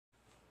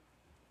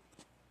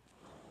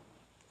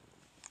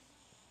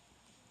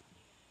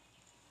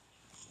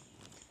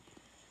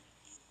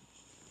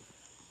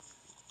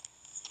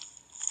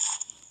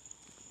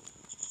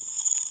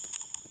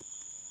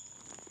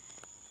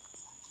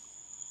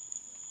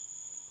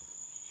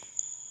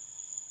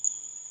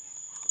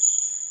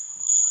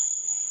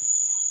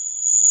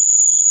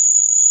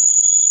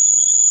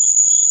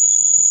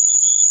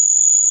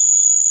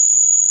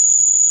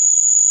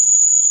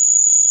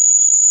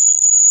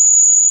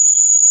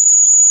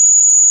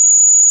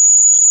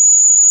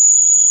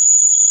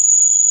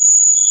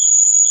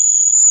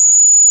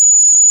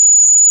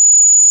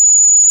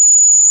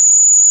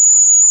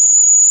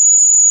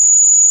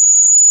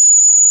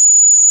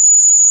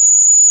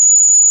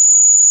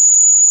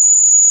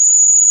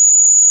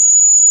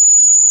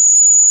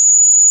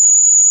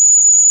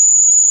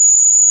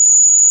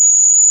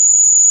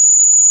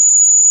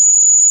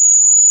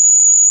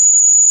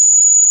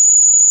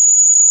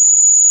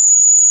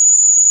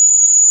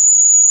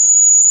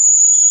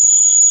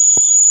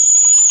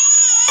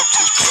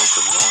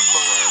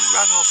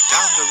ran off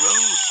down the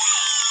road.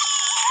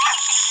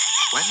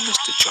 When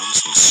Mr.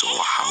 Johnson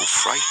saw how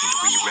frightened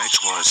wee Reg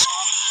was,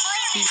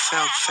 he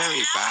felt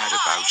very bad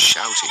about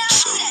shouting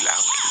so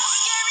loudly.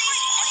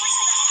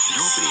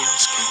 Nobody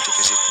else came to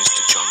visit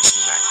Mr.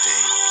 Johnson that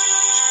day.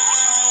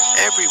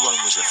 Everyone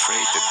was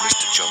afraid that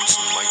Mr.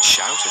 Johnson might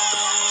shout at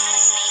them.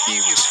 He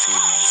was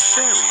feeling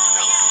very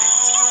lonely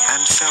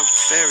and felt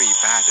very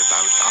bad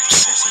about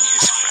upsetting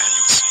his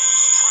friends.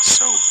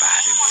 So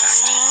bad, in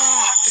fact,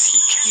 that he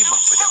came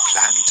up with a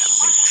plan to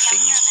make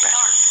things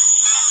better.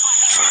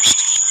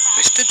 First,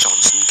 Mr.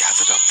 Johnson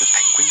gathered up the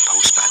penguin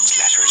postman's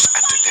letters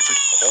and delivered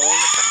all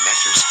of the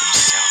letters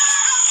himself.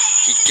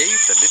 He gave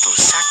the little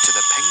sack to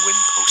the penguin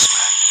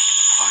postman.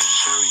 "I'm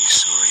very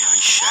sorry I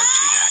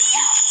shouted at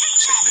you,"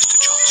 said Mr.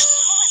 Johnson.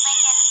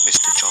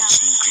 Mr.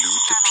 Johnson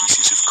glued the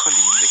pieces of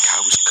Colleen the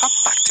cow's cup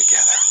back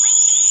together.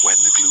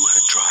 When the glue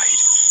had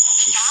dried,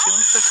 he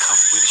filled the cup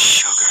with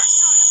sugar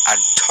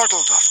and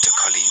toddled off to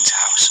Colleen's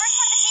house.